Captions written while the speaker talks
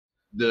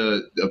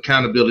the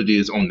accountability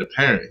is on the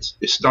parents.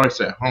 It starts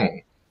at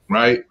home,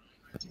 right?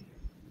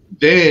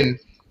 Then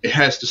it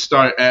has to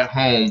start at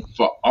home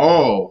for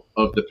all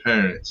of the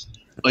parents,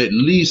 or at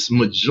least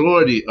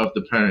majority of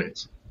the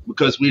parents,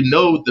 because we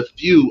know the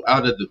few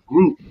out of the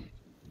group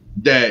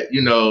that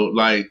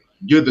like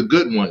you're the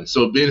good one.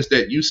 So being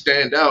that you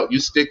stand out, you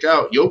stick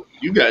out. You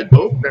got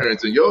both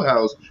parents in your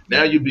house.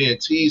 Now you're being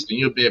teased and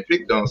you're being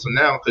picked on. So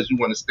now because you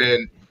want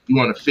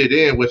to fit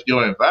in with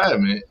your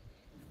environment,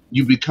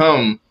 you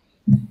become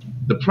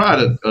the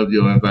product of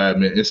your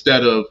environment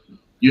instead of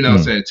what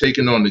I'm saying,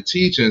 taking on the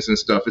teachings and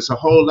stuff. It's a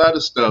whole lot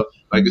of stuff.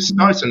 Like it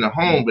starts in the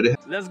home, but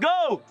let's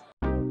go.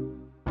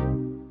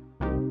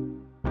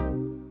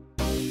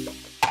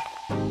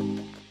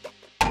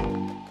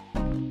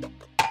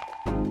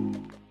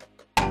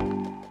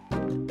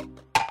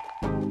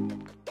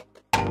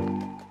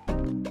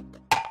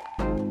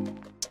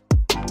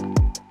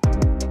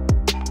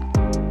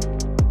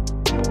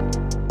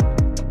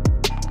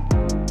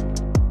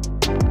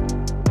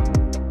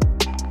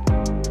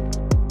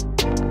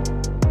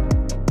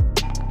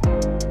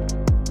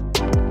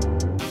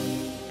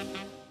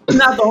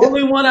 Not the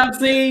only one I've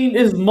seen.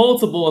 Is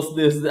multiple.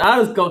 This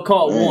I just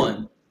caught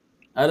one.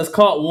 I just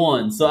caught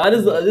one. So this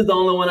is the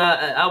only one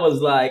I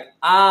was like,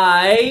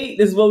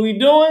 this is what we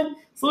doing.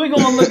 So we're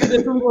gonna look at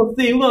this. We're gonna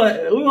see.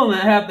 We're gonna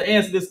have to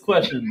answer this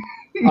question.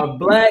 Are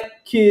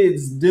black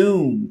kids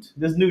doomed?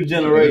 This new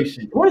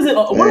generation. What is it?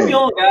 What are we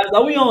on, guys?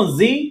 Are we on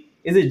Z?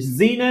 Is it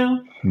Z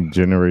now?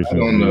 Generation. I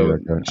don't know.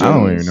 I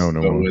don't even know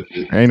no more.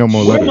 Ain't no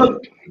more letters.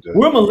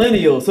 We're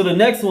millennials, so the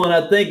next one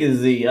I think is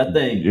Z. I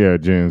think. Yeah,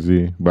 Gen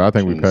Z. But I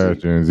think we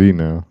passed Gen Z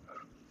now.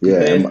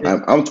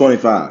 Yeah, I'm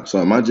 25. So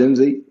am I Gen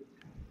Z?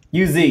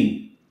 You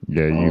Z.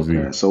 Yeah, you Z.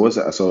 Okay. So what's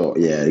that? So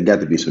yeah, it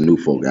got to be some new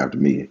folk after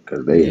me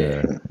because they.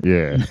 Yeah.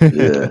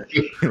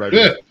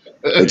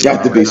 It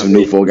got to be some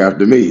new folk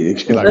after me.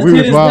 Like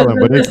we was wilding,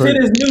 but this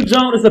new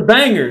Joan. It's a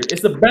banger.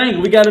 It's a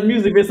banger. We got a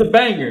music. It's a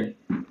banger.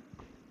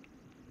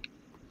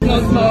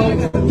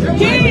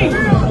 King!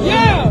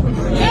 Yeah!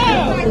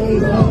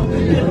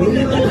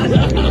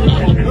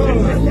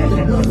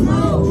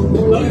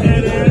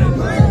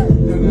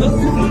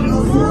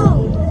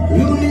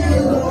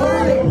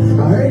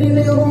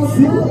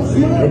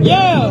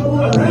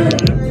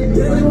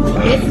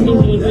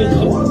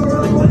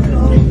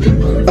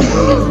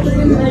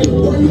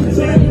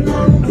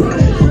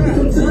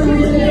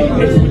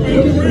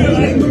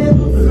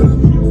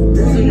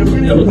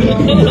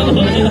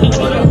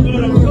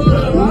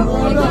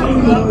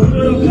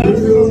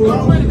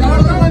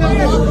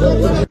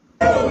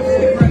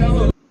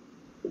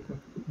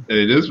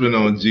 Hey, this been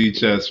on G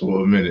Chess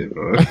for a minute,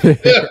 bro.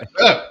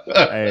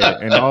 Hey,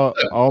 and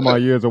all my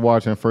years of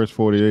watching First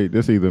 48,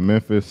 this either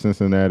Memphis,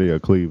 Cincinnati, or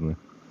Cleveland.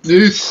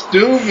 This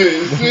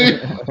stupid. See?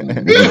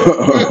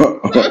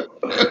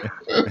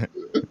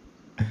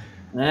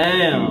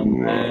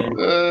 Damn, man.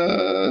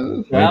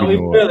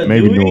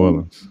 Maybe New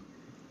Orleans.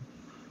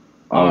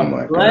 Oh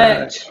my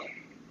gosh.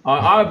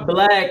 Our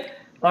black.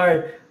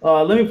 Let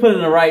me put it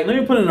in the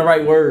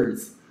right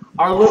words.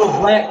 Our little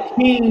black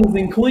kings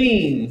and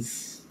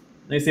queens.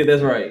 Let me see if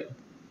that's right.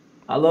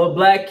 I love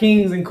black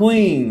kings and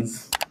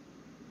queens.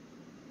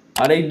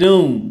 Are they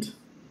doomed?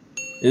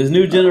 This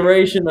new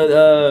generation,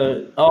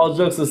 all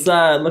jokes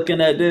aside,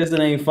 looking at this, it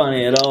ain't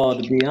funny at all,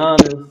 to be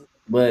honest.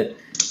 But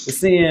we're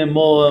seeing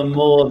more and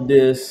more of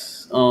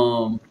this.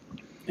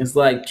 It's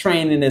like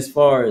training as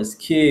far as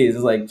kids.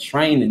 It's like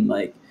training.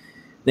 Like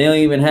they don't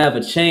even have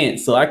a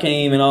chance. So I can't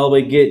even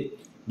always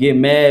get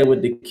mad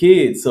with the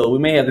kids. So we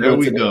may have to go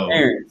to the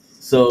parents.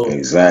 So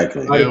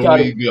exactly. Are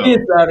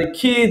the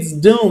kids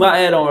doomed?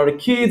 I add on, are the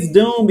kids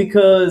doomed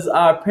because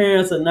our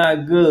parents are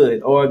not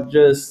good, or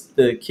just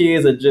the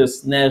kids are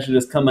just naturally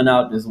just coming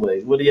out this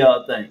way? What do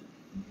y'all think?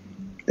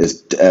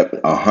 It's 100%,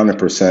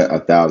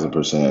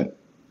 1,000%.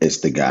 It's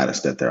the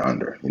guidance that they're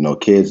under.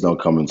 Kids don't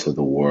come into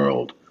the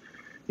world,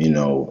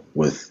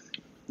 with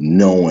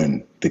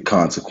knowing the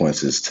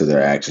consequences to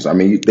their actions. I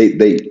mean,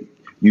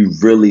 you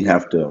really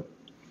have to,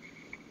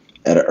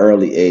 at an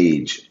early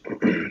age,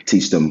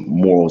 teach them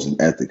morals and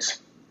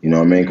ethics. You know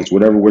what I mean? Because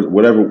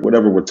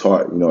whatever we're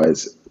taught,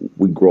 as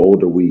we grow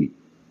older, we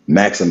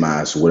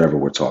maximize whatever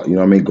we're taught. You know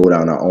what I mean? Go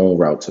down our own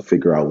route to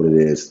figure out what it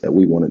is that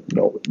we want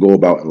to, go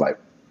about in life.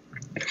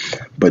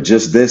 But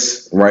just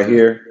this right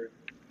here,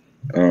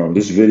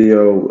 this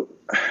video,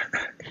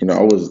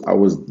 I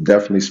was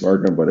definitely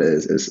smirking, but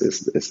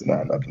it's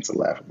not nothing to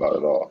laugh about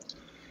at all.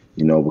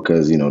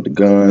 Because the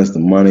guns, the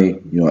money,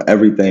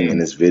 everything in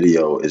this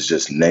video is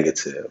just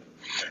negative.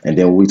 And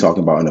then when we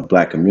talking about in the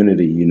black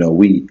community,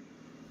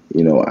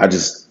 I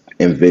just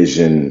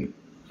envision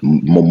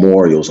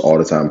memorials all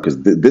the time, because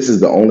this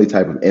is the only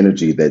type of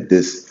energy that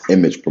this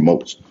image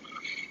promotes.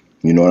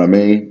 You know what I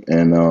mean?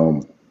 And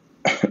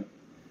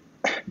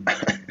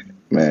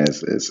man,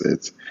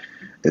 it's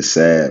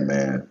sad,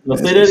 man. Well,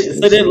 say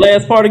that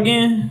last part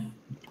again.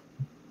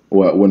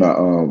 What when I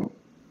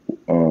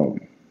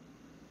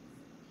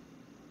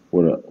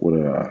what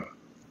did I?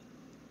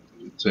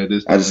 Say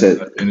this I don't just have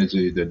said, the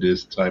energy that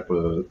this type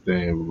of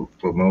thing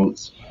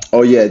promotes.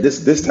 oh yeah,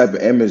 this type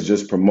of image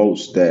just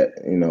promotes that,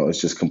 it's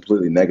just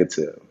completely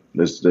negative.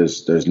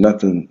 There's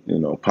nothing,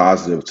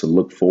 positive to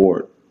look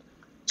forward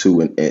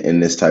to in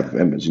this type of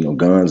image.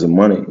 Guns and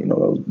money,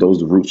 those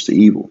are the roots to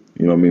evil.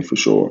 You know what I mean, for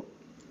sure.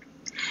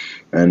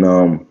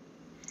 And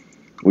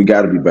we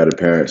got to be better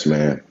parents,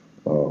 man.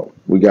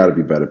 We got to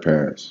be better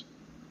parents.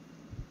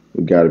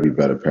 We got to be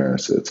better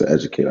parents to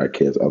educate our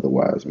kids.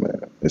 Otherwise,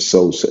 man, it's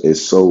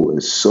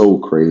so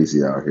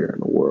crazy out here in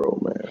the world,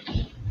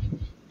 man.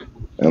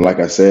 And like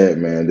I said,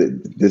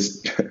 man,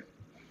 this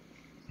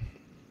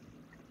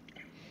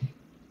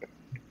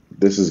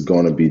this is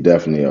going to be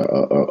definitely a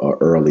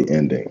early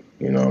ending.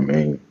 You know what I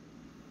mean?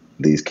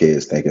 These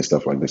kids thinking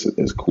stuff like this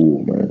is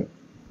cool, man.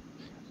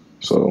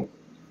 So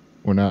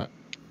We're not.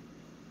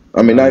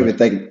 I mean, Not not much. even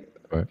thinking.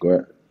 Go ahead. Go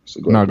ahead. So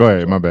No, go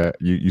ahead. My bad.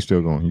 You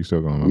still going. You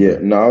still going. My Yeah,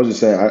 bad. no, I was just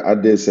saying. I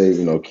did say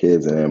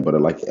kids and them, but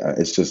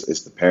it's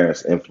the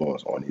parents'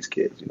 influence on these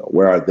kids.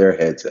 Where are their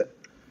heads at?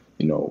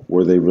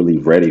 Were they really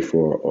ready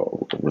for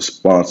a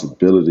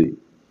responsibility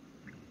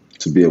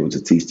to be able to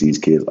teach these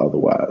kids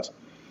otherwise?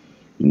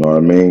 You know what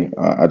I mean?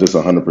 I just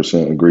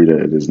 100% agree that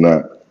it is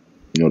not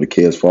the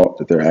kids' fault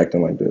that they're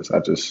acting like this. I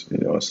just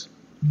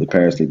the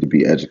parents need to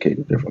be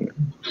educated differently.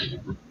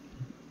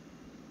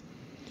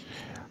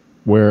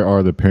 Where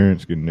are the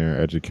parents getting their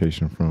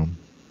education from?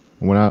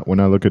 When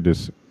I look at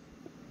this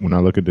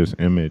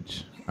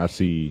image,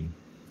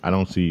 I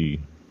don't see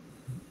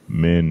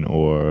men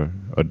or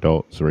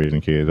adults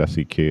raising kids. I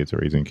see kids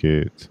raising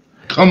kids.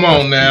 Come I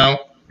on see now.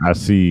 I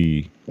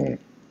see, Mm.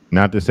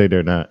 not to say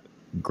they're not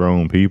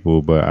grown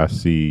people, but I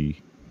see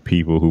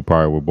people who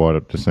probably were brought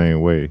up the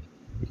same way.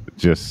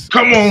 Just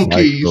Come a on,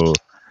 Keys. cycle,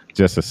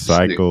 just a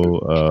cycle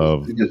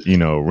of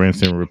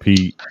rinse and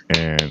repeat,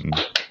 and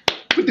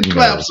Put the you know,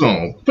 claps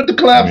on. Put the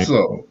claps mi-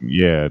 on.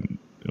 yeah,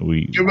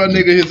 we Give my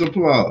nigga his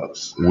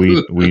applause. we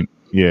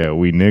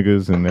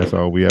niggas, and that's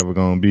all we ever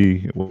gonna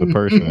be with a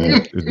person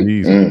is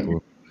these Mm.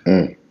 people.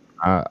 Mm.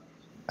 I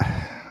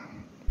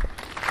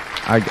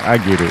I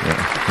get it. Man.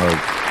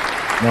 Like,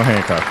 no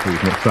handcuffs,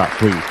 please. No, stop,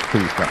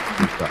 please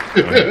stop.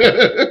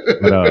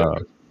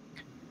 But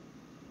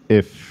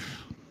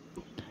if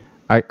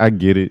I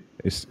get it,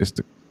 it's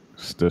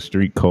the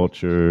street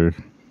culture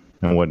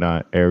and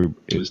whatnot.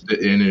 Just the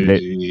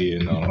energy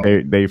and all.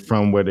 They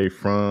from where they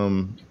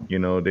from.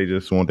 They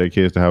just want their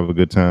kids to have a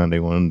good time. They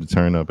want them to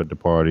turn up at the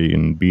party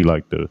and be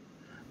like the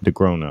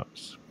grown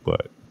ups.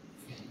 But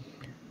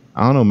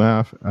I don't know,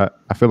 man.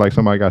 I feel like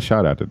somebody got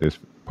shot after this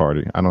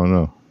party. I don't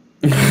know.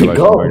 I feel like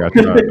somebody got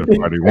shot at the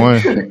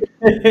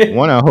party.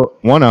 One,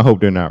 I hope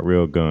they're not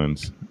real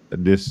guns.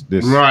 This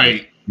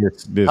Right.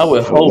 this I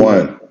would For hope.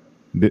 one,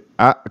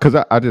 because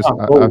hope.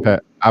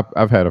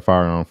 I've had a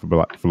firearm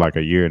for like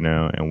a year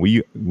now, and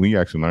we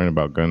actually learn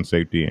about gun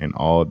safety and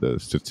all the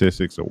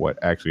statistics of what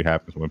actually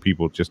happens when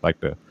people just like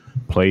to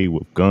play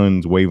with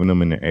guns, waving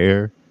them in the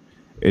air.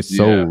 It's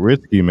so Yeah.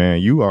 risky,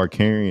 man. You are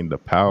carrying the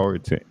power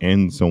to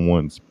end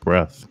someone's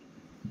breath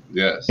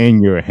Yes.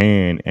 in your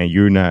hand, and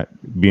you're not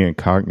being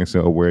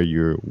cognizant of where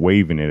you're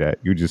waving it at.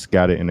 You just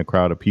got it in a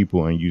crowd of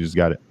people, and you just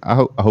got it. I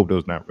hope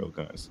those not real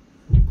guns.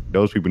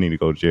 Those people need to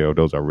go to jail.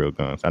 Those are real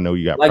guns. I know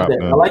you got Like prop that.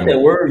 guns. I like that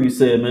word you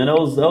said, man. That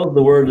was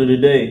the word of the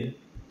day.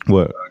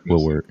 What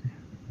word?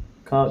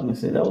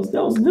 Cognizant. That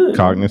was good.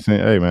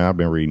 Cognizant. Hey man, I've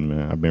been reading,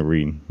 man. I've been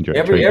reading.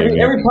 Every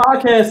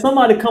podcast,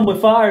 somebody come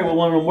with fire with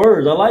one of them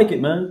words. I like it,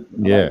 man.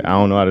 Yeah, I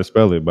don't know how to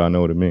spell it, but I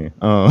know what it means.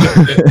 I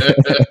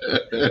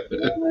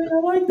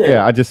like that.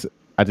 Yeah, I just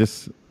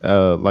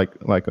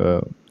like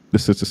the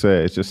sister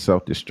said, it's just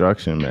self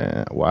destruction,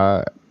 man.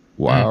 Why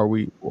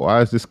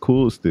is this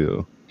cool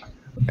still?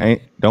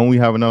 Don't we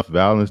have enough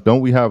violence?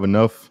 Don't we have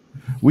enough?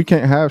 We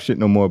can't have shit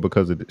no more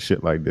because of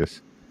shit like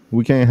this.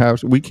 We can't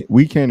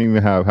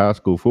even have high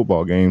school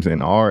football games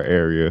in our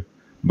area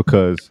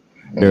because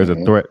there's a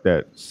threat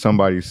that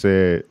somebody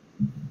said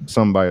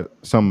something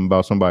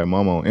about somebody's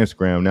mama on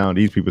Instagram. Now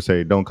these people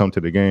say don't come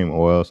to the game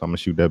or else I'm gonna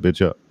shoot that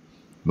bitch up.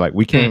 Like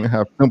we can't even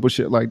have simple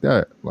shit like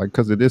that. Like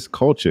because of this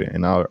culture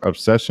and our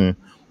obsession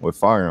with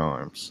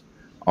firearms.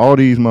 All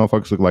these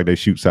motherfuckers look like they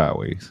shoot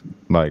sideways.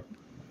 Like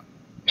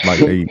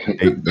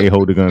they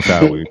hold the gun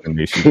sideways and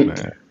they shoot,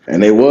 man.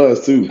 and they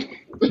was too.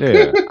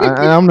 Yeah,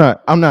 I'm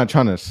not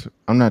trying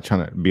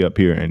to be up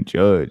here and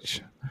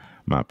judge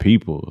my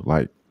people.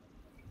 Like,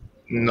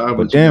 No,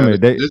 but damn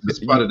it, this is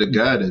part of the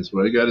guidance,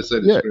 bro. You got to say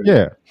the script.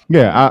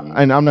 yeah.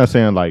 And I'm not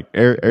saying like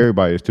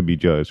everybody is to be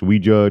judged. We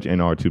judge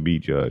and are to be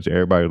judged.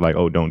 Everybody's like,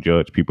 oh, don't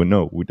judge people.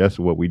 No, that's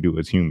what we do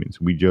as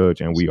humans. We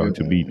judge and we are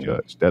to be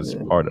judged. That's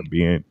part of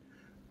being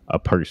a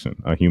person,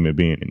 a human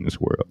being in this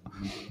world.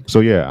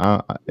 So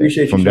yeah,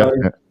 Appreciate from you,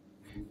 that,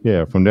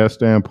 Charlie. from that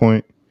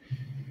standpoint,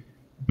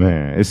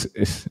 man,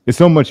 it's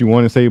so much you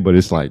want to say, but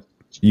it's like,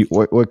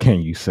 what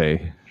can you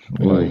say?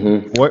 Like,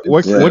 what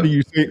do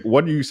you say?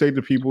 What do you say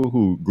to people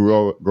who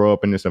grow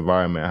up in this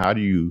environment? How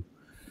do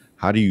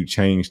you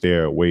change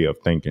their way of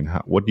thinking?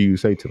 What do you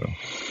say to them?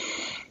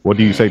 What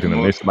do you say to them?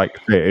 Most,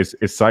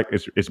 It's like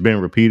it's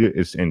been repeated.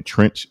 It's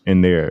entrenched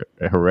in their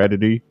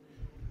heredity.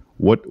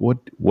 What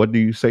do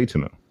you say to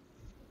them?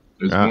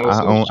 it's more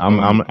so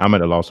showing. I'm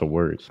at a loss of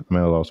words. I'm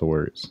at a loss of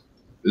words.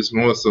 It's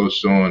more so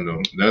showing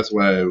them. That's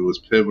why it was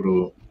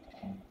pivotal.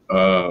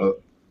 Uh,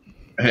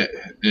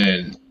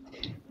 and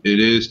it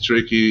is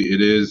tricky.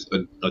 It is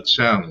a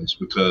challenge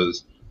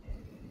because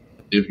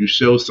if you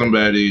show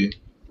somebody,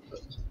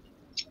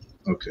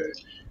 okay,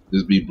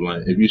 just be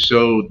blunt. If you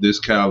show this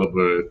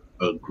caliber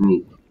a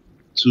group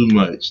too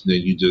much,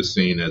 then you just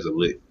seen as a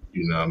lick.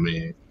 You know what I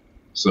mean?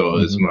 So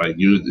it's Hmm. like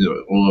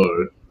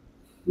or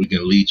we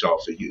can leech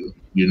off of you.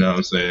 You know what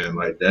I'm saying?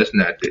 Like that's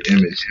not the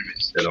image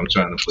that I'm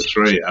trying to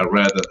portray. I'm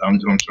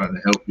trying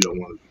to help you. I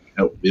want to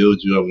help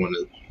build you. I want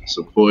to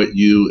support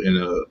you in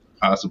a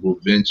possible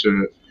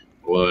venture,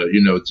 or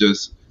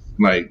just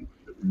like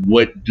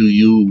what do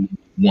you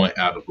want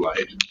out of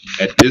life?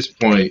 At this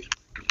point,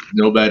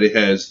 nobody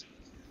has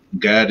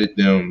guided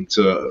them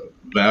to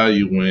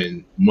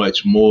valuing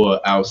much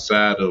more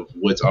outside of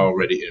what's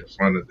already in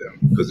front of them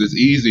because it's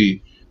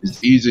easy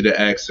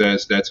to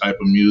access that type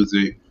of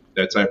music,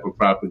 that type of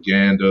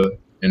propaganda,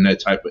 and that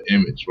type of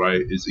image,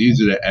 right? It's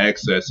easy to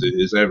access it.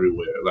 It's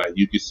everywhere, like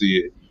you can see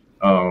it.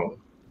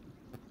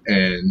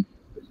 And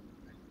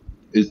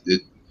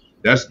it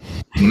that's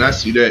when I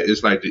see that,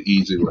 it's like the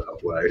easy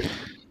route, right?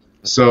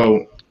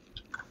 So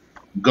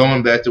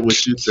going back to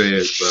what you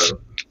said, bro,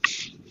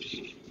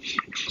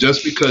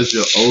 just because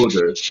you're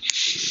older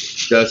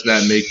does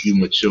not make you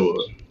mature.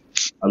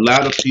 A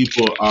lot of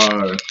people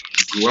are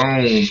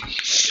grown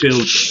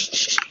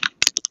children,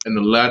 and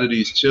a lot of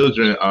these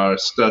children are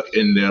stuck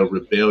in their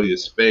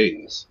rebellious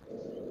phase.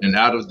 And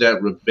out of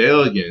that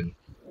rebellion,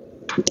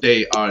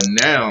 they are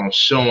now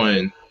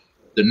showing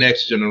the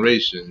next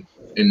generation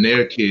and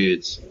their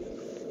kids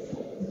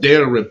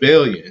their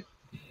rebellion.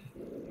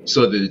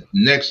 So the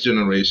next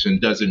generation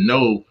doesn't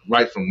know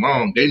right from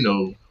wrong. They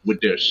know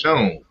what they're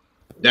shown.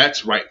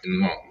 That's right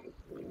and wrong.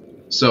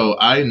 So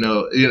I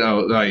know,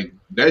 like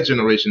that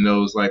generation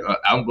knows, like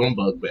I'm gonna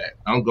bug back.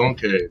 I'm gonna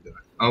carry it.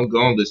 I'm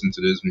gonna listen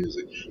to this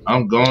music.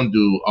 I'm gonna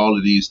do all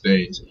of these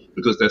things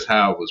because that's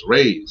how I was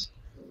raised.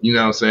 You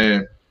know what I'm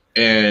saying?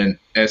 And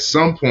at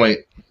some point,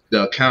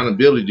 the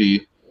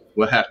accountability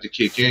will have to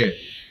kick in.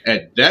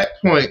 At this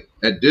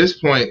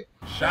point,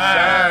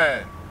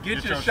 Shine.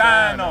 Get your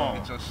shine on.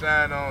 Get your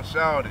shine on,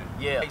 shout it.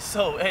 Yeah.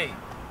 So, hey,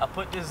 I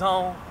put this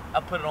on. I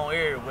put it on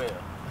everywhere.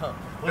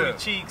 Booty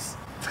cheeks,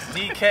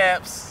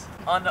 kneecaps,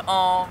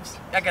 underarms.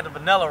 I got the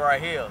vanilla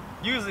right here.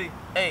 Usually,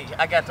 hey,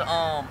 I got the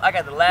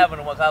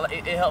lavender one.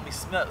 It helped me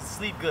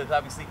sleep good because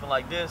I be sleeping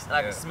like this, and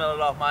I can smell it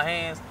off my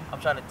hands.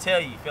 I'm trying to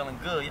tell you, feeling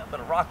good. Y'all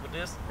better rock with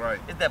this. Right.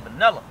 It's that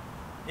vanilla.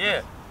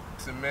 Yeah.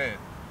 Listen, man,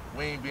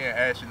 we ain't being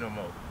ashy no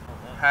more.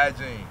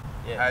 Hygiene.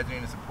 Yeah.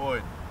 Hygiene is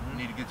important. You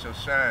need to get your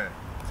shine.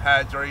 It's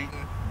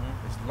hydrating.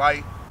 It's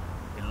light.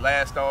 It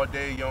lasts all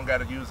day. You don't got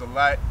to use a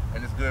lot,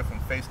 and it's good from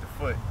face to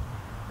foot.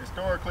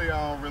 Historically,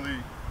 I don't really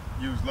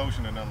use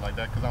lotion or nothing like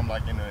that because I'm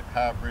like in a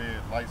hybrid,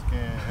 light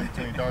skin, in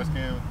between dark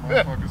skin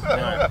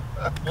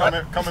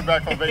motherfuckers. Coming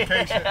back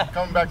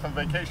from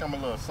vacation, I'm a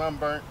little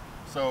sunburnt,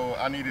 so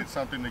I needed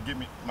something to get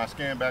my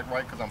skin back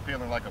right because I'm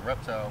feeling like a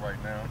reptile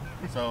right now.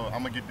 So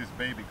I'm gonna get this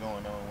baby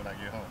going on when I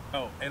get home.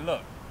 Oh, and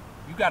look,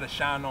 you gotta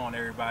shine on,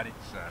 everybody.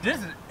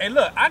 Hey,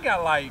 look, I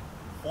got like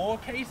 4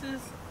 cases.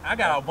 I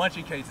got a bunch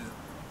of cases.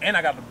 And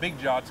I got the big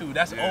jar too.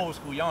 That's old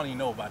school. Y'all don't even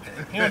know about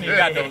that. He don't even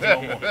got those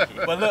no more.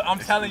 But look, I'm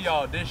telling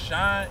y'all, this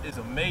shine is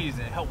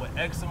amazing. Help with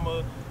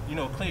eczema,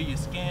 clear your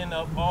skin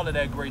up, all of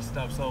that great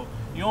stuff. So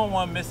you don't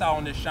want to miss out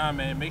on this shine,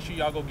 man. Make sure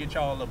y'all go get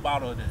y'all a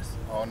bottle of this.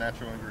 All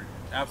natural ingredients.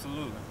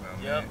 Absolutely.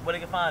 Yep. Where they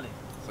can find it?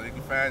 So you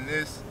can find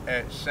this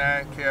at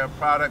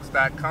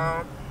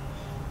shinecareproducts.com.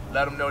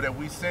 Let them know that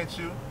we sent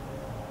you.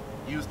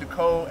 Use the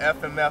code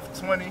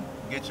FMF20,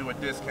 get you a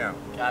discount.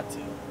 Got to.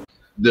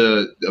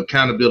 The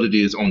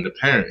accountability is on the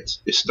parents.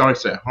 It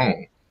starts at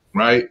home,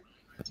 right?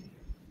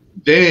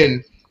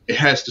 Then it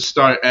has to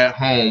start at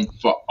home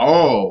for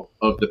all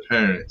of the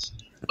parents,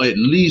 or at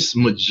least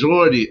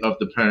majority of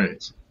the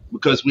parents,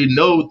 because we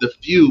know the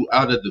few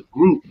out of the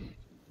group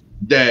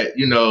that,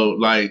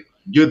 like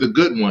you're the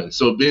good one.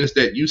 So being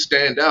that you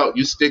stand out,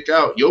 you stick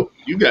out, you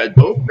got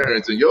both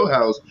parents in your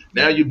house.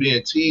 Now you're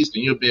being teased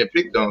and you're being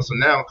picked on. So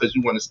now because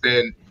you want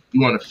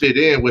to fit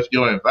in with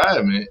your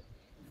environment,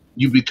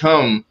 you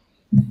become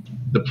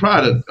the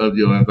product of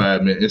your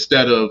environment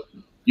instead of,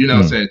 what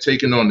I'm saying,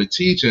 taking on the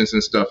teachings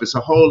and stuff. It's a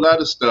whole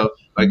lot of stuff.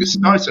 Like it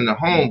starts in the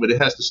home, but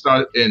it has to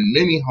start in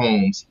many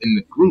homes, in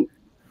the group,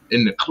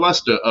 in the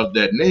cluster of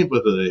that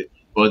neighborhood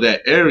or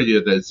that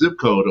area, that zip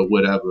code or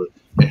whatever.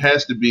 It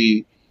has to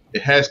be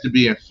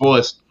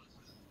enforced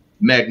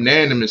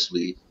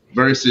magnanimously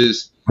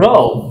versus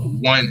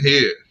one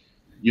here.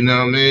 You know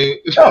what I mean?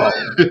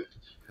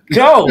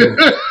 Go. Yeah,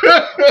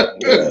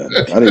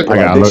 I didn't put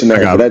my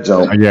dictionary for that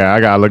jump. Yeah, I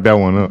gotta look that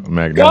one up. Go,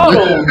 man.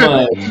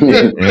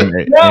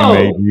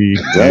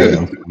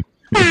 Damn.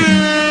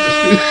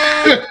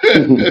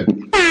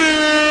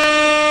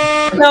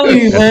 telling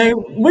you, man.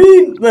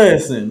 We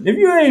listen. If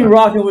you ain't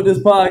rocking with this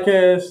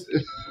podcast,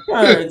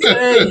 I'm trying to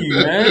tell you,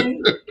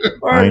 man.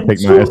 I ain't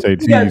take my You got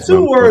SATs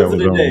two before that words of was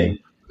the on.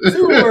 day.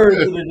 2 words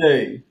of the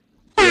day.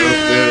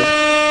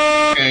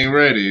 Up there, ain't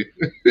ready.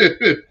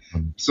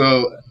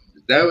 So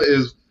that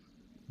is,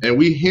 and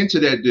we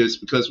hinted at this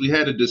because we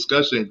had a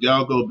discussion. If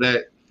y'all go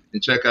back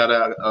and check out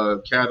our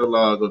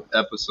catalog of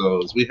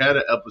episodes, we had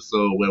an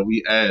episode where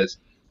we asked,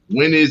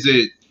 when is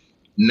it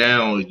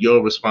now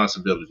your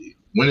responsibility?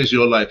 When is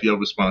your life your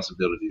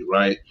responsibility,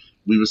 right?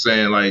 We were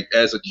saying, like,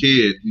 as a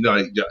kid, you know,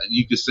 like,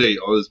 you could say,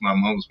 oh, it's my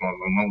mom's fault,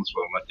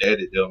 my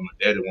daddy did, my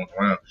daddy went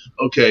around.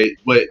 Okay,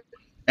 but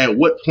at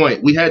what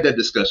point, we had that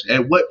discussion,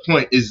 at what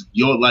point is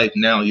your life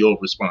now your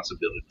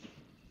responsibility,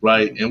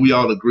 right? And we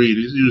all agreed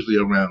it's usually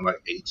around like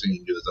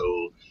 18 years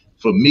old.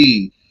 For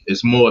me,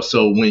 it's more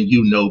so when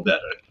you know better.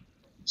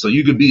 So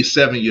you could be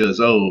 7 years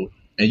old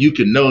and you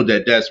can know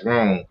that that's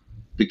wrong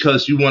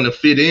because you want to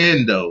fit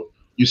in, though.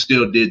 You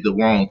still did the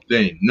wrong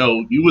thing.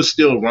 No, you were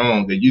still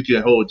wrong, and you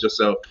can hold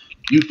yourself.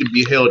 You can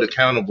be held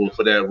accountable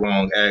for that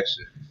wrong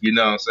action. You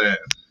know what I'm saying?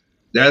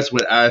 That's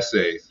what I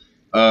say.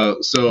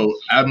 So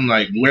I'm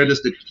like, where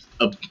does the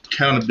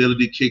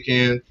accountability kick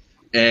in?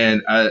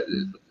 And I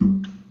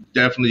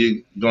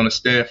definitely going to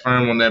stand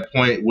firm on that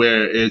point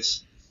where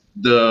it's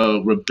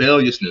the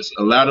rebelliousness.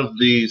 A lot of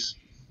these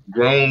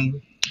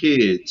grown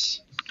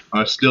kids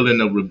are still in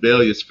the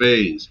rebellious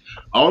phase.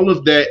 All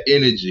of that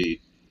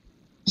energy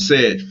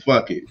said,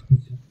 fuck it.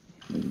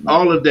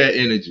 All of that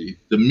energy,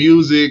 the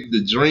music,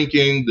 the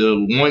drinking,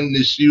 the wanting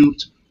to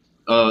shoot,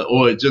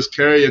 or just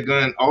carry a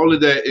gun, all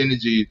of that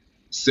energy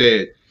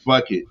said,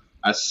 fuck it.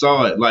 I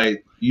saw it.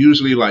 Like,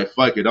 usually, like,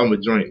 fuck it, I'm going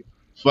to drink.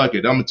 Fuck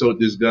it, I'm going to tote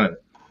this gun.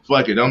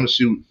 Fuck it, I'm going to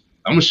shoot.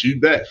 I'm going to shoot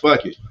back.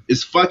 Fuck it.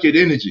 It's fuck it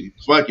energy.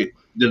 Fuck it.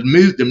 The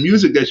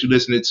music that you're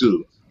listening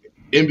to,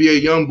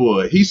 NBA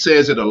YoungBoy, he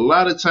says it a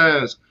lot of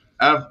times.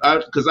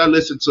 Because I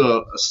listen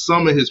to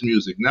some of his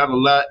music, not a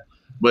lot,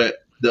 but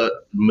the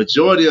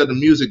majority of the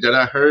music that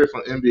I heard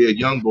from NBA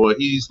YoungBoy,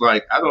 he's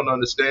like, I don't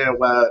understand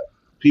why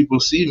people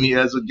see me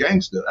as a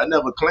gangster. I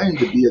never claimed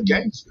to be a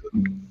gangster.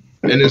 And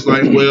it's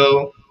like,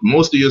 well,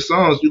 most of your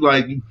songs, you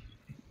like, you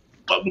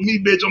fuck with me,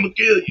 bitch, I'm gonna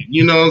kill you.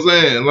 You know what I'm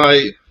saying?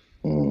 Like,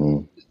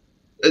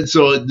 and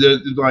so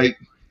like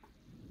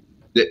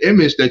the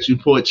image that you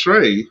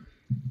portray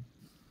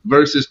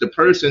versus the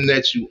person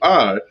that you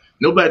are,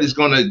 nobody's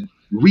gonna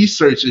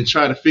research and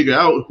try to figure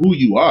out who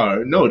you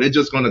are. No, they're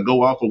just gonna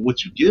go off of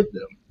what you give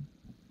them,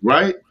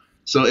 right?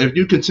 So if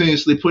you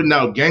continuously putting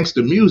out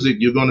gangster music,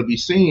 you're gonna be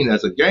seen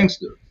as a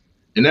gangster,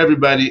 and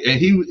everybody. And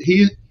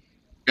he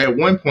at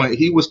one point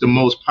he was the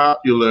most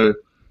popular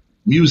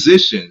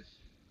musician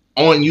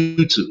on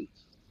YouTube,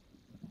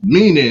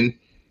 meaning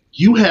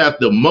you have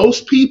the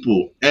most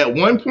people at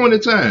one point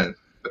in time.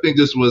 I think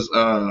this was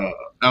I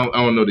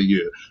don't know the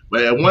year,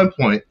 but at one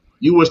point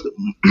you was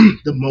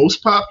the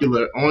most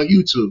popular on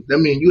YouTube. That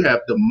means you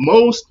have the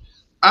most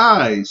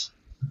eyes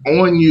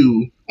on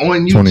you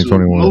on YouTube,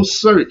 2021.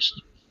 most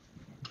searched.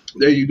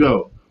 There you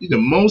go. You're the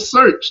most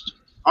searched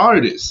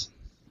artist.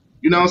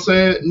 You know what I'm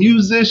saying?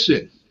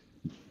 Musician.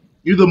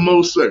 You're the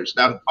most searched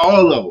out of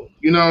all of them.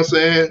 You know what I'm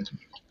saying?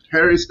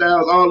 Harry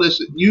Styles, all this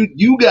shit.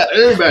 You got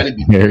everybody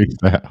beat. Harry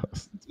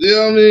Styles. You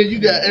know what I mean? You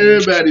got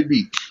everybody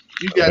beat.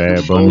 You got Bad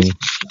the Bunny. most.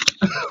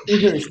 You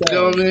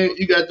know what I mean?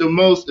 You got the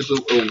most. It's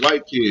a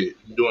white kid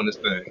doing this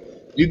thing.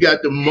 You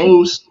got the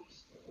most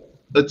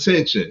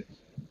attention.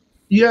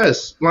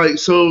 Yes, like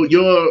so.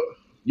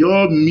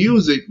 Your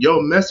music,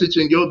 your message,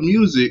 and your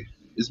music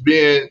is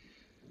being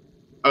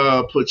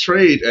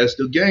portrayed as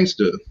the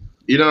gangster.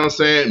 You know what I'm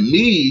saying?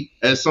 Me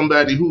as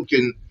somebody who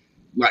can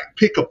like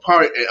pick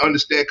apart and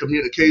understand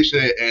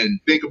communication and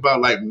think about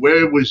like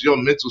where was your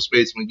mental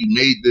space when you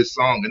made this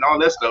song and all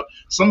that stuff.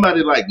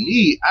 Somebody like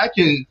me, I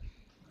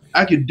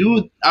could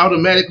do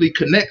automatically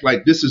connect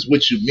like this is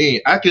what you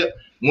mean. I could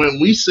when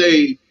we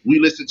say we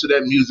listen to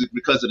that music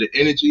because of the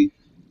energy,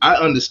 I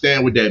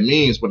understand what that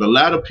means, but a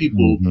lot of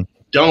people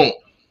don't.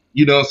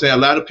 You know what I'm saying? A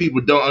lot of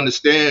people don't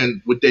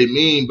understand what they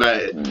mean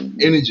by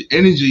energy.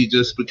 Energy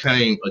just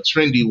became a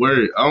trendy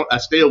word. I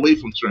stay away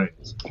from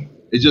trends.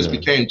 It just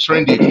became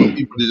trendy for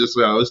people to just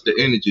say, oh, it's the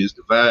energy, it's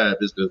the vibe,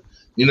 it's the,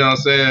 you know what I'm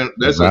saying?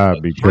 That's a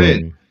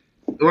trend.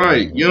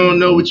 Right. You don't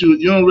know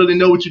you don't really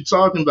know what you're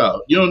talking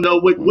about. You don't know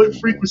what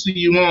frequency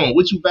you on,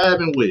 what you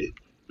vibing with.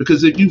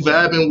 Because if you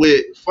vibing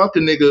with fuck a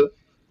nigga,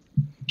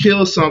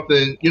 kill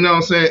something, you know what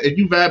I'm saying? If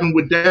you vibing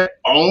with that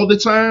all the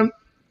time,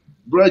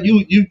 bro,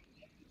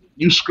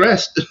 you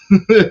stressed.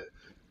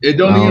 And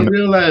don't even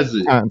realize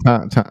it. I'm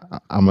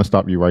gonna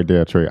stop you right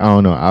there, Trey. I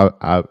don't know.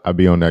 I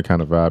be on that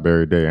kind of vibe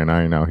every day, and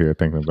I ain't out here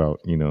thinking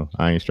about,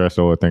 I ain't stressed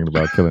over thinking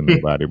about killing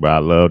nobody. But I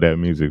love that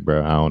music,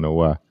 bro. I don't know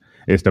why.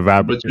 It's the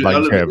vibe. Like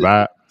you said,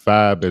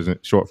 vibe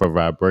isn't short for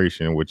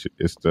vibration, which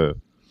it's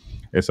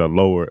a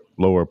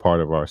lower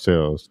part of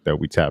ourselves that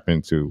we tap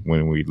into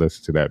when we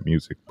listen to that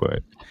music.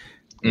 But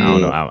I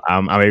don't know.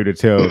 I'm able to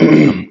tell.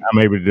 I'm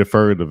able to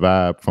defer the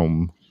vibe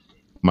from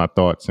my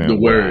thoughts and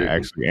what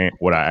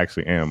I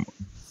actually am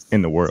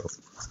in the world.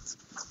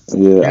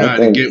 Yeah, You know I how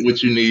to think. get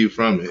what you need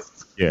from it.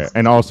 Yeah,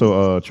 and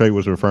also Trey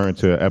was referring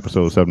to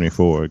episode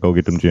 74. Go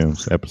get them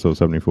gems. Episode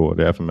 74,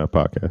 the FMF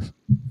podcast.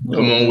 Come Look,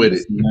 on man, with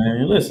it. listen,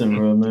 man. Listen,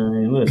 bro,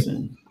 man.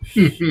 Listen.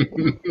 Yeah,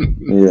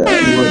 We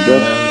be working,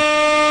 def-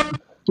 man.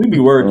 We be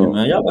working, um,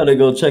 man. Y'all better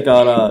go check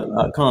out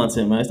our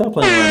content, man. Stop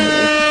playing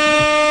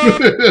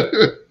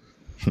around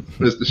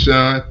Mr.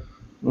 Sean.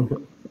 with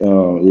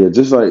that. yeah,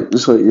 just like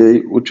yeah,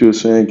 what you were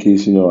saying,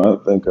 Keith. I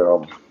think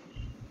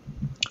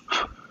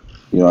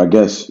I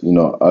guess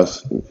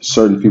us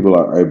certain people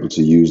are able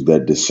to use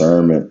that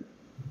discernment.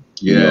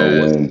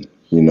 Yes. When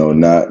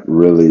not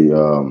really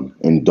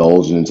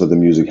indulging into the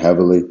music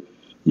heavily.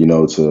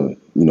 To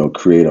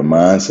create a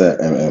mindset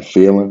and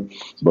feeling.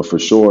 But for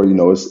sure,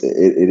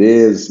 it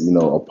is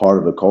a part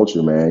of the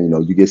culture, man.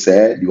 You get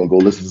sad, you're gonna go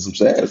listen to some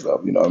sad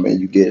stuff. You know what I mean?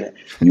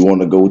 You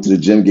want to go to the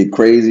gym, get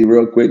crazy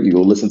real quick. You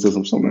go listen to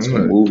some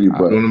movie, You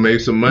but want to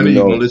make some money,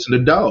 you're gonna listen to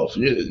Dolph.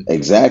 Yeah.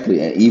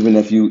 exactly. And even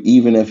if you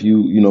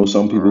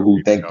some people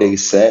who think they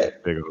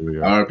set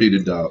RP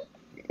the Dolph.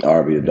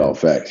 RB adult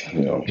fact,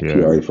 Yeah.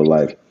 PRA for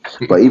life.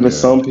 But even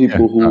some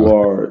people who Yeah.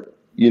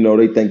 are,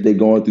 they think they're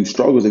going through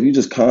struggles. If you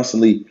just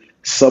constantly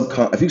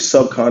if you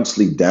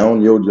subconsciously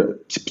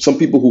some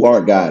people who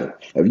aren't guided,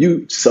 if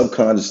you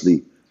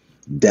subconsciously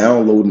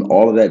downloading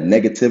all of that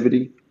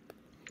negativity,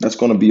 that's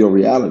going to be your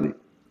reality.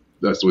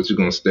 That's what you're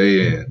gonna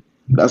stay in.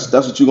 That's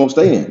what you're going to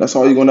stay in. That's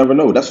all you're going to ever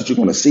know. That's what you're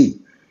going to see.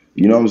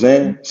 You know what I'm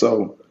saying?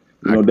 So,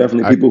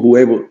 definitely people who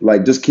able,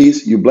 like just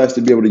Keith, you're blessed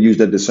to be able to use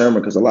that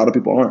discernment because a lot of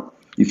people aren't.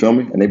 You feel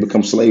me? And they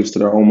become slaves to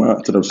their own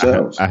mind, to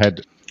themselves. I had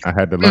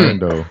to learn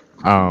though.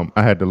 I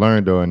had to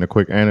learn though, and a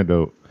quick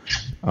anecdote.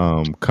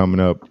 Coming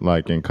up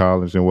like in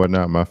college and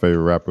whatnot, my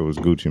favorite rapper was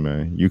Gucci,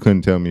 man. You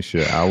couldn't tell me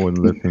shit. I wouldn't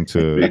listen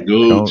to Big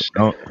Gooch.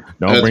 don't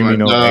That's bring my me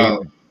no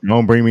dog.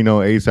 don't bring me no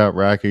ASAP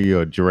Rocky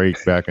or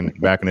Drake back in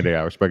the day.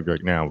 I respect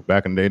Drake now.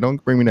 Back in the day,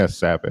 don't bring me that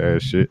sap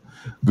ass shit.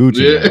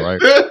 Gucci, man,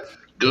 right?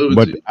 Gucci.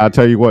 But I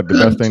tell you what, the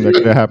best thing that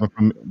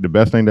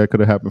could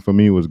have happened for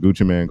me was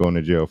Gucci Man going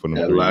to jail for them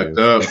Got 3 locked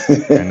years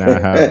up. and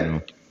not having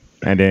him.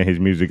 And then his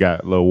music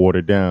got a little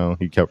watered down.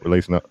 He kept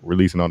releasing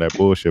all that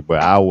bullshit.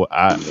 But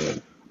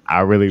I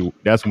really,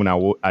 that's when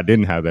I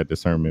didn't have that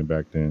discernment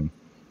back then.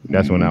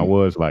 That's when I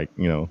was like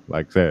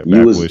I said,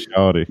 You was- backwoods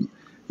shawty.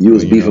 You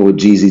was beefing with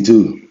Jeezy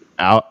too.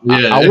 I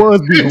Yeah.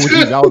 was beefing with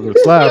Gucci. I was a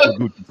slab for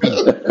Gucci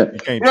too. You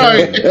can't tell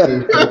me.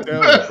 You can't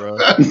tell me,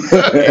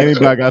 bro.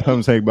 Anybody got something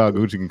to say about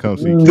Gucci can come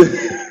see me.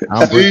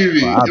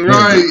 Stevie,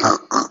 right.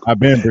 I've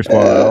been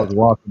Bridgewater. I was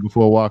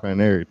walking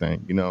and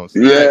everything. You know what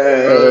I'm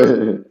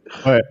saying?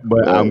 Yeah.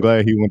 But I'm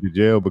glad he went to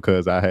jail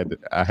because I had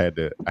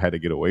to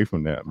get away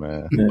from that,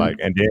 man. Yeah. Like,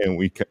 and then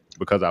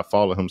because I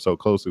followed him so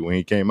closely when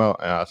he came out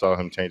and I saw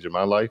him changing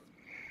my life.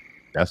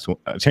 That's when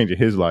changing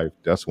his life.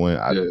 That's when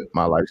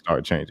my life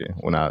started changing.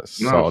 When I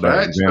saw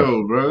that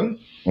example, bro.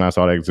 when I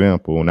saw that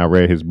example, when I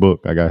read his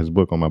book, I got his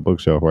book on my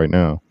bookshelf right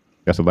now.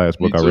 That's the last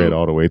book I read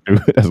all the way through.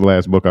 That's the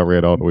last book I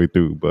read all the way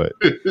through. But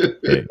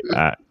hey,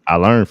 I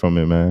learned from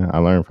it, man. I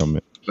learned from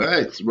it.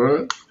 Facts,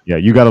 bro. Yeah,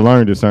 you got to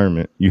learn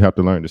discernment. You have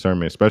to learn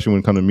discernment, especially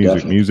when it comes to music.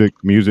 Definitely.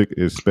 Music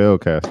is spell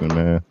casting,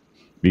 man.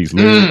 These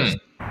lyrics.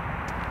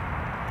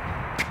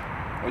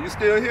 Oh, you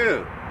still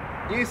here?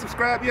 You ain't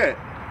subscribed yet?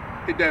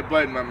 Hit that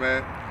button, my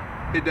man.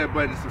 Hit that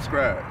button and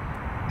subscribe.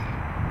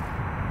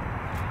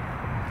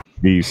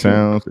 These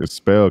sounds is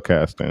spell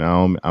casting.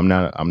 I'm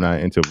not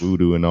into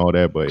voodoo and all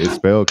that, but it's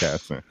spell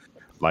casting.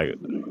 Like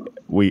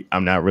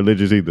I'm not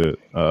religious either.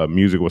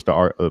 Music was the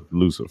art of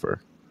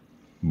Lucifer,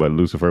 but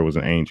Lucifer was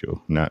an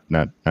angel, not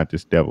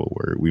this devil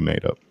word we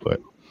made up. But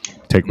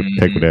take with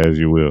that as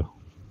you will.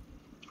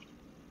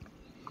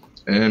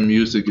 And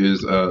music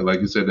is,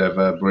 like you said, that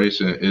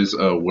vibration is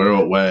a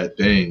worldwide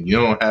thing. You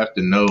don't have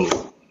to know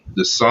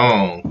the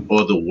song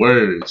or the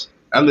words.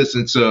 I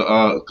listen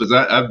to, because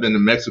I've been to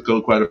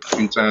Mexico quite a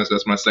few times.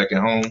 That's my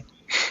second home.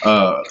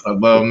 I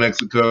love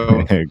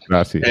Mexico.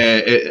 Gracias.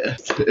 And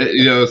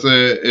you know what I'm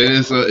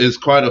saying? It's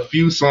quite a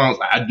few songs.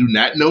 I do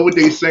not know what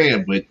they're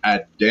saying, but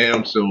I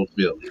damn sure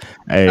feel it.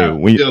 Hey,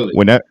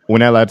 when that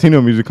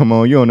Latino music come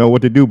on, you don't know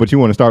what to do, but you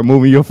want to start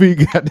moving your feet.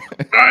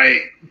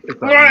 Right.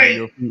 Right.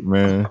 Your feet,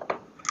 man.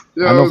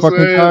 You know I know what I'm fucking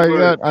saying? tired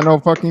yet. I know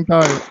fucking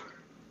tired.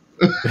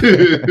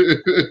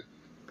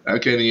 I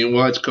can't even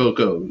watch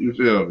Coco. You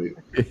feel me?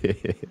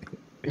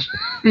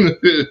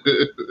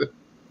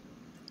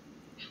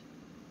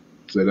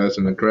 So that's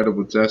an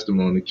incredible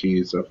testimony,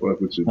 Keys. I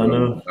fuck with you, I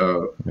bro.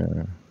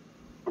 know.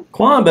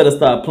 Quan better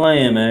stop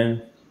playing,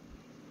 man.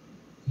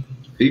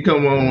 He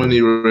come on when he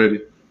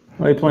ready.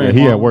 Why you playing?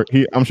 He Quan? at work.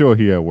 I'm sure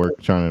he at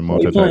work trying to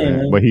you playing, multitask,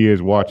 man? but he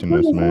is watching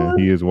us, man.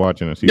 He is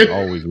watching us. He's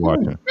always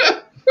watching.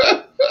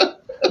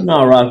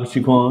 No, rock with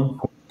you, Quan.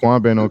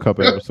 Quan been on a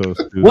couple episodes.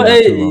 Too, What?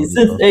 not too long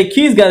ago. Hey,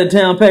 Keys got a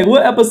town pack.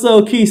 What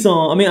episode Keys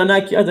on? I mean,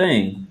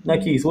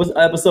 not Keys. What's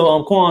episode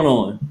on Quan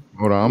on?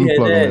 Hold on, I'm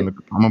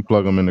gonna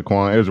plug him in the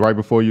Quan. It was right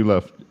before you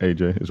left,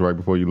 AJ. It's right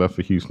before you left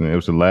for Houston. It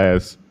was the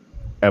last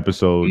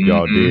episode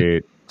y'all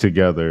did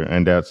together,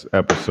 and that's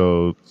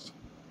episodes.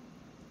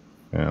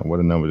 What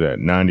the number's at?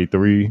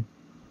 93,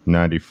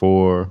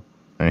 94,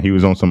 And he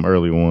was on some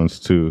early ones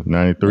too.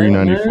 93, Yeah,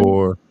 man.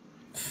 94.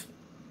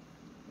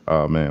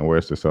 Oh man,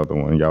 where's this other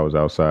one? Y'all was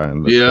outside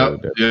and looked Yeah,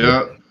 at it.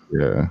 yeah,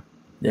 Yeah.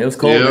 Yeah, it was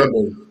cold yeah. that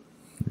day.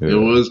 Yeah. It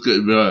was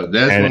good, bro.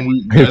 That's And when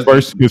we.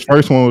 his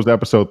first one was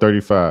episode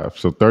 35.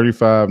 So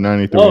 35,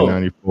 93, Oh.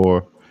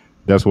 94.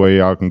 That's where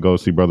y'all can go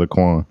see Brother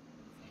Quan.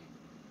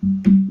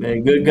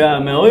 Man, good guy,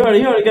 man. We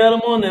already got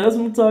him on there. That's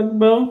what I'm talking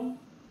about.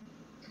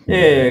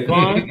 Yeah,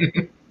 Quan.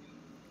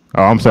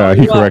 Oh, I'm sorry. Oh,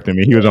 He you corrected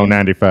me. He was on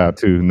 95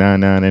 too.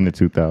 99 and the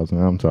 2000.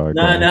 I'm sorry.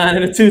 99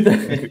 and the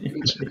 2000.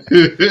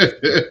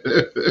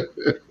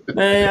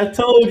 Man, I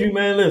told you,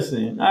 man.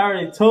 Listen, I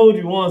already told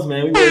you once,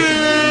 man. We working,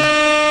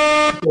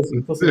 man.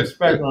 Put some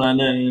respect on our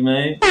name,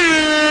 man.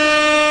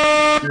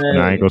 And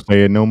I ain't gonna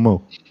say it no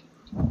more.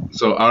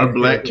 So are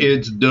black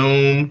kids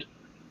doomed?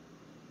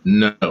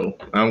 No,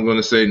 I'm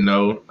gonna say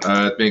no.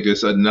 I think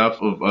it's enough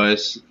of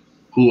us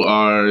who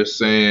are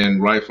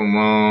saying right from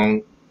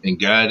wrong and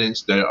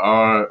guidance. There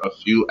are a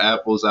few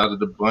apples out of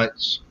the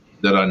bunch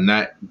that are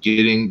not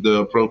getting the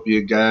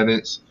appropriate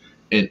guidance.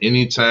 And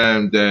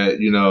anytime that,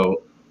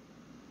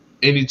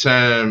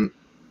 anytime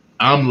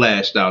I'm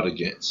lashed out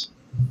against,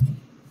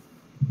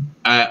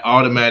 I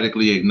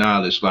automatically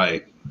acknowledge,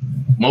 like,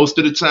 most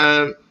of the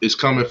time it's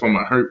coming from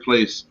a hurt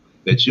place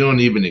that you don't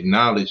even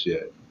acknowledge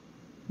yet.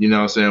 You know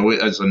what I'm saying?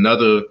 It's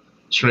another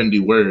trendy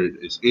word.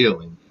 It's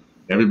healing.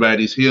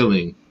 Everybody's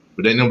healing,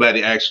 but ain't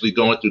nobody actually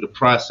going through the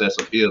process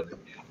of healing.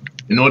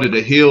 In order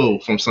to heal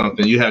from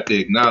something, you have to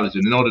acknowledge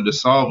it. In order to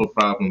solve a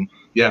problem,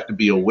 you have to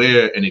be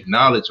aware and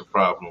acknowledge a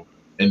problem,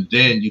 and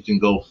then you can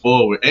go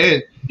forward.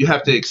 And you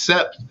have to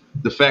accept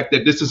the fact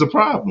that this is a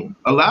problem.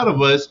 A lot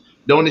of us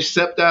don't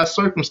accept our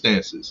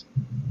circumstances.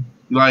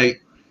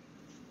 Like,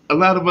 a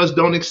lot of us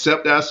don't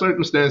accept our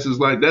circumstances.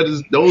 Like,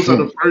 those are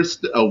the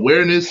first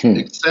awareness,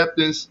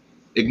 acceptance,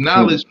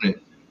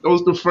 acknowledgement.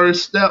 Those are the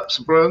first steps,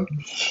 bro.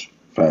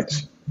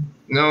 Facts.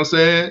 You know what I'm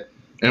saying?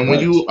 And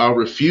when you are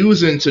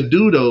refusing to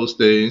do those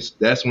things,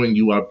 that's when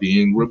you are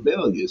being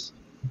rebellious.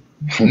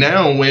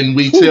 Now, when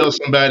we tell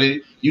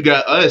somebody, you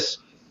got us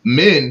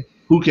men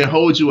who can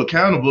hold you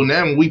accountable,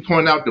 now when we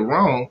point out the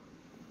wrong,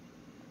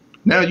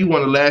 now you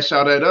want to lash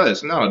out at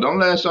us. No, don't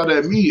lash out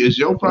at me. It's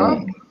your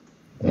problem.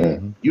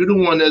 You're the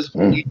one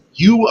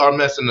you are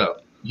messing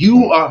up.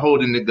 You are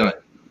holding the gun,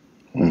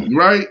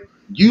 right?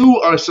 You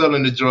are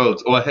selling the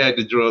drugs or had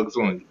the drugs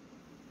on you.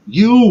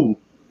 You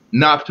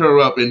knocked her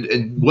up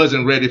and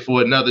wasn't ready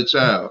for another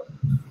child.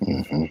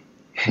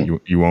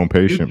 You won't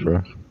patient,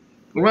 bro.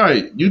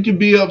 Right. You can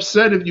be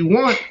upset if you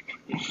want,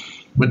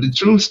 but the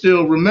truth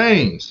still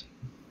remains.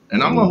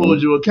 And I'm going to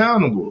hold you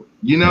accountable.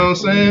 You know what I'm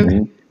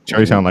saying?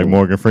 Trey sound like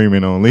Morgan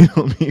Freeman on Lean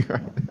on Me.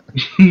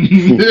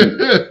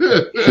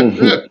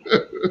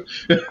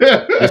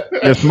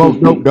 You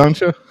smoke dope, don't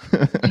you?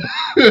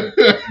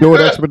 Do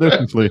it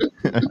expeditiously.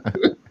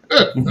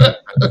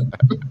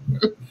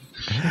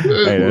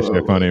 Hey, that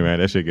shit funny, man.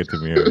 That shit get to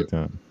me every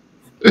time.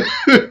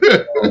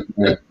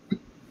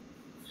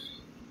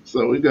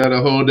 So we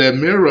gotta hold that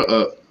mirror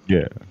up.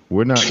 Yeah,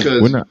 we're not.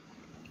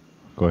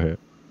 Go ahead.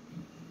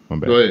 My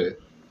bad. Go ahead.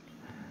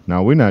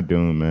 No, we're not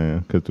doomed,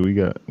 man. Because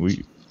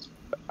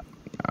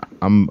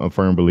I'm a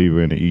firm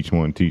believer in each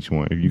one teach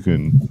one. If you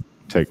can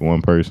take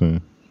one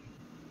person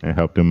and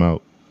help them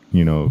out,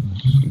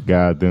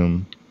 guide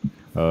them,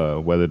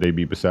 whether they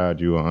be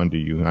beside you or under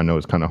you. I know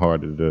it's kind of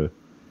harder to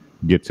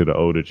get to the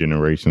older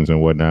generations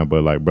and whatnot,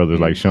 but like brothers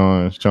like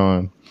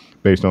Sean,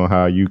 based on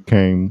how you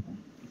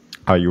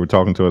were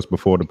talking to us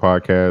before the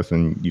podcast,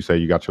 and you say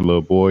you got your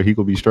little boy, he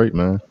could be straight,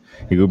 man.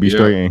 He could be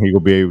straight, and he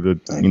could be able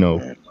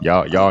to,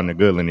 y'all in the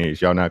good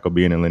lineage. Y'all not gonna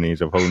be in the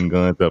lineage of holding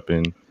guns up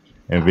in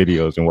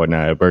videos and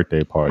whatnot at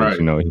birthday parties.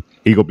 Right.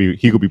 He could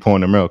be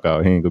pouring the milk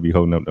out. He ain't gonna be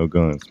holding up no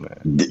guns,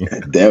 man.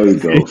 There we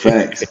go.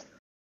 Facts.